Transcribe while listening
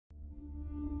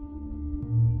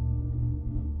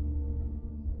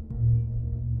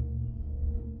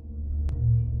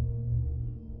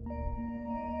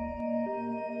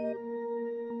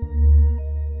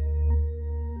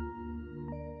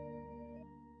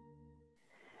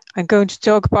I'm going to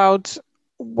talk about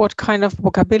what kind of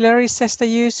vocabulary CESSDA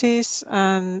uses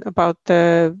and about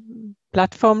the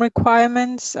platform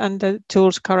requirements and the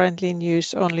tools currently in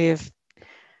use. Only if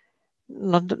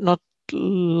not a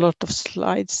lot of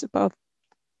slides about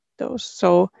those.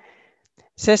 So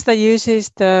CESSDA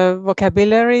uses the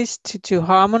vocabularies to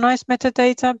harmonize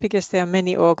metadata because there are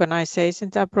many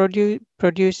organizations that are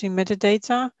producing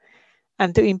metadata,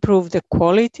 and to improve the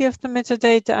quality of the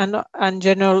metadata and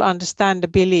general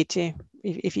understandability.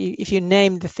 If you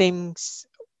name the things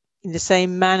in the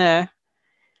same manner,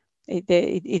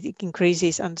 it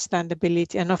increases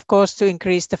understandability, and of course to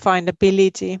increase the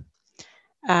findability.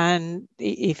 And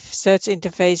if search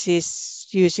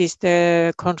interfaces uses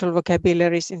the control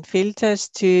vocabularies in filters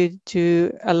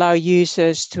to allow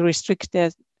users to restrict their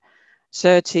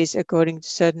searches according to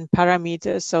certain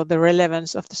parameters, so the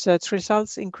relevance of the search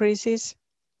results increases.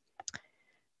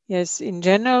 Yes, in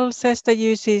general, CESSDA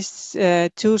uses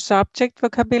two subject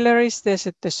vocabularies. There's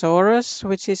a thesaurus,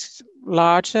 which is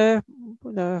larger,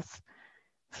 the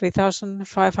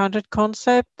 3,500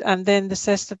 concept, and then the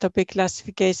CESSDA topic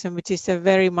classification, which is a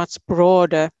very much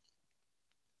broader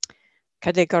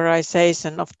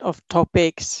categorization of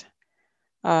topics,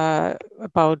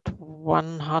 about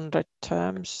 100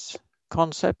 terms,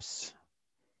 concepts.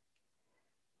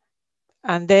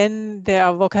 And then there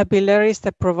are vocabularies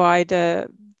that provide the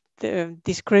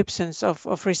descriptions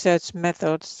of research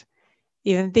methods.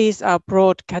 Even these are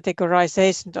broad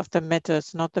categorizations of the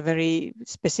methods, not a very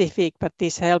specific, but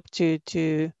these help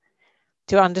to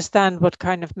understand what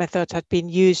kind of methods have been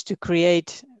used to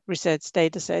create research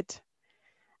dataset.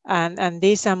 And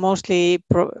these are mostly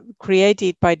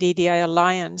created by DDI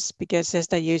Alliance because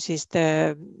CESSDA uses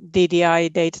the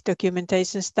DDI data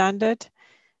documentation standard.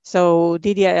 So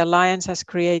DDI Alliance has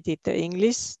created the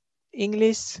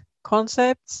English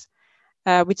concepts,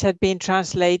 which had been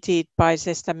translated by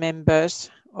CESSDA members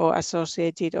or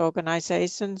associated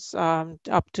organizations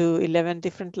up to 11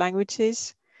 different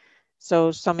languages.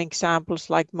 So some examples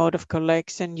like mode of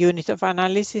collection, unit of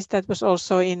analysis, that was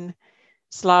also in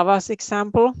Slava's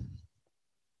example,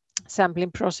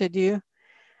 sampling procedure.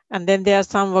 And then there are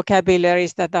some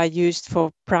vocabularies that are used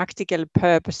for practical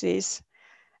purposes.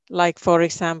 Like, for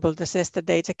example, the CESSDA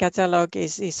data catalog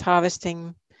is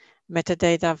harvesting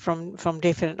metadata from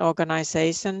different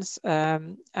organizations.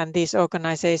 And these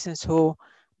organizations who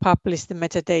publish the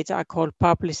metadata are called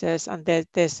publishers. And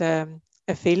there's a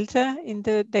filter in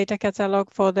the data catalog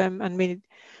for them. And we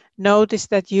notice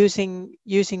that using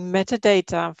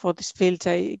metadata for this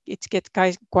filter, it gets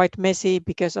quite messy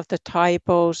because of the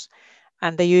typos,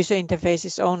 and the user interface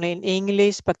is only in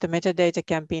English, but the metadata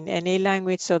can be in any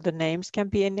language. So the names can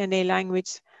be in any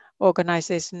language,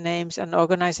 organization names, and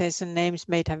organization names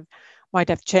might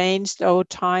have changed over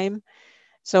time.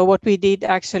 So what we did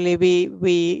actually,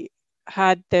 we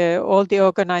had all the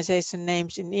organization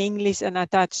names in English and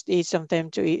attached each of them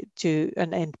to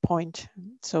an endpoint.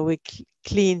 So we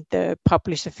cleaned the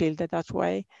publisher filter that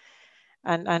way.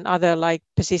 And other like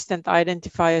persistent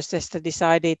identifiers, just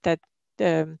decided that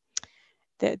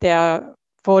there are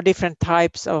 4 different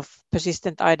types of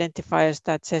persistent identifiers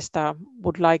that CESSDA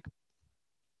would like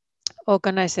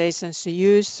organizations to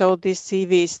use. So this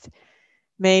CV is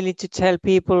mainly to tell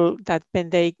people that when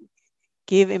they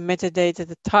give in metadata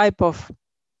the type of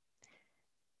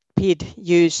PID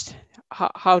used,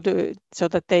 so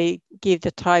that they give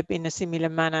the type in a similar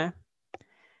manner.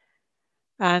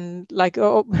 And like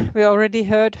we already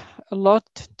heard a lot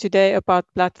today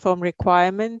about platform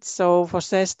requirements. So for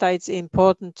CESSDA, it's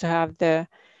important to have the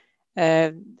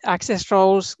access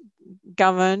roles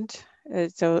governed.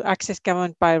 So access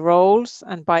governed by roles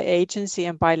and by agency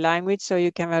and by language. So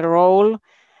you can have a role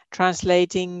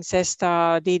translating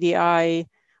CESSDA, DDI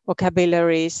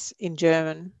vocabularies in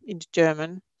German, into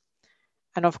German.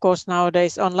 And of course,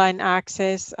 nowadays, online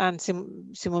access and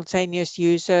simultaneous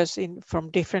users from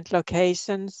different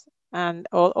locations, and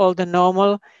all the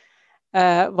normal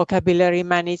vocabulary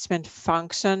management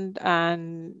function,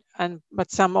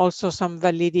 but some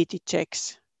validity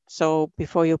checks. So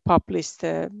before you publish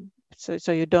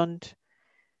so you don't,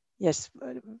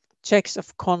 checks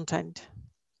of content.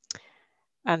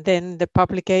 And then the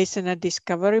publication and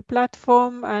discovery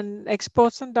platform, and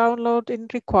exports and download in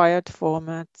required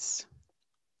formats.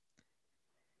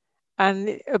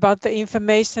 And about the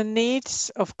information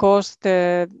needs, of course,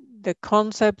 the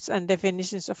concepts and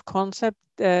definitions of concept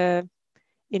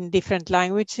in different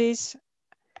languages,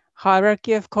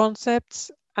 hierarchy of concepts,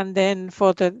 and then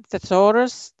for the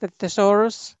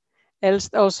thesaurus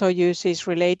also uses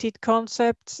related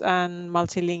concepts and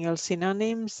multilingual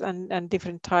synonyms and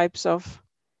different types of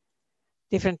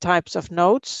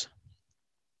notes.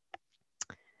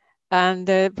 And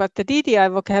but the DDI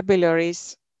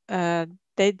vocabularies,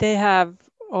 they have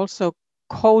also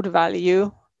code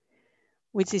value,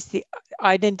 which is the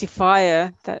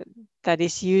identifier that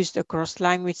is used across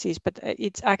languages, but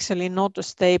it's actually not a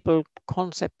stable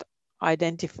concept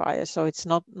identifier, so it's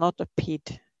not a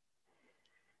PID.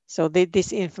 So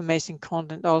this information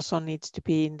content also needs to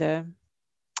be in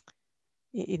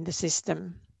the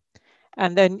system.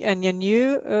 And then a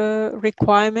new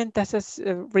requirement that has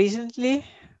recently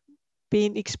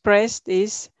been expressed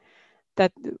is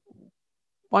that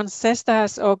once CESSDA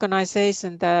has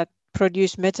organization that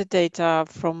produce metadata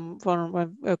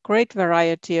from a great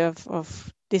variety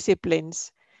of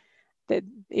disciplines, that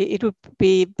it would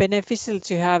be beneficial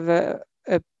to have a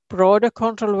broader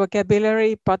control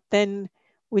vocabulary, but then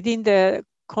within the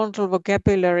control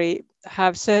vocabulary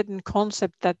have certain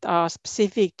concepts that are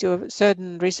specific to a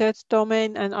certain research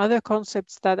domain and other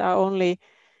concepts that are only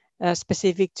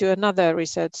specific to another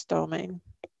research domain.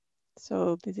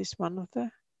 So this is one of the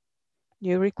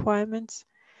new requirements.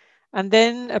 And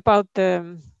then about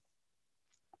the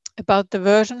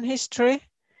version history,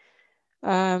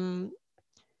 when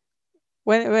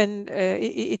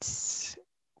it's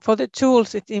for the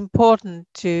tools, it's important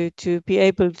to be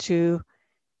able to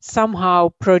somehow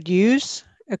produce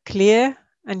a clear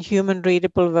and human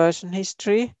readable version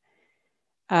history,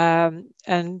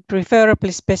 and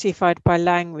preferably specified by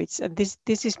language. And this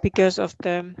is because of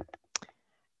the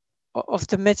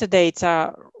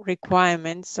metadata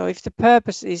requirements. So if the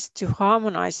purpose is to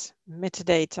harmonize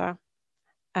metadata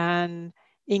and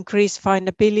increase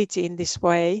findability in this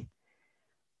way,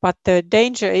 but the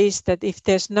danger is that if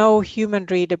there's no human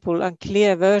readable and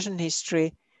clear version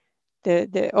history,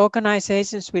 the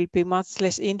organizations will be much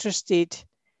less interested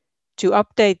to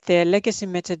update their legacy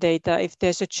metadata if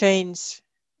there's a change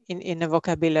in a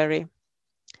vocabulary.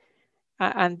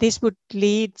 And this would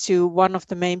lead to one of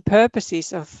the main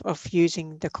purposes of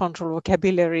using the control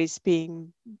vocabularies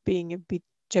being a bit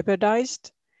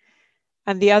jeopardized.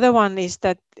 And the other one is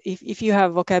that if you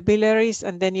have vocabularies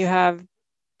and then you have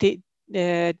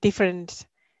different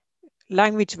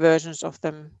language versions of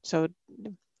them, so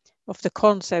of the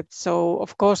concept. So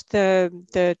of course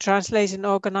the translation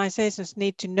organizations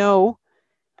need to know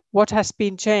what has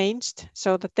been changed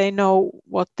so that they know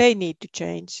what they need to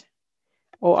change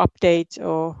or update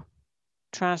or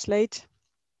translate.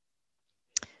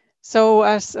 So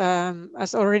as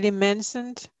already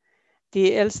mentioned,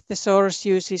 the ELSS thesaurus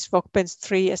uses VocBench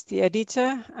 3 as the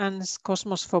editor and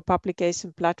Cosmos for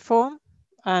publication platform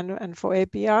and for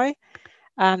API.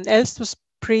 And ELSS was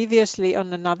previously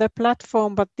on another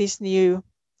platform, but this new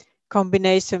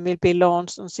combination will be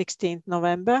launched on 16th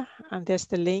November, and there's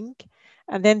the link.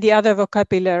 And then the other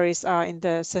vocabularies are in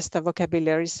the CESSDA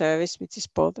vocabulary service, which is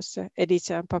both the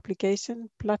editor and publication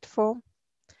platform.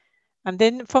 And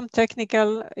then from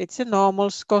technical, it's a normal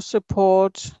SCOS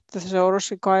support. The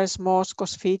thesaurus requires more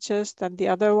SCOS features than the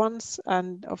other ones,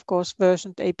 and of course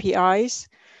versioned APIs.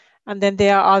 And then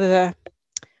there are other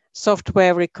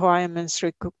software requirements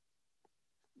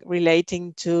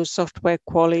relating to software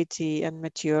quality and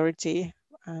maturity.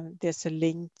 And there's a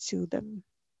link to them.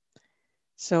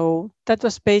 So that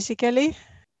was basically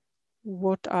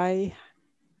what I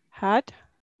had.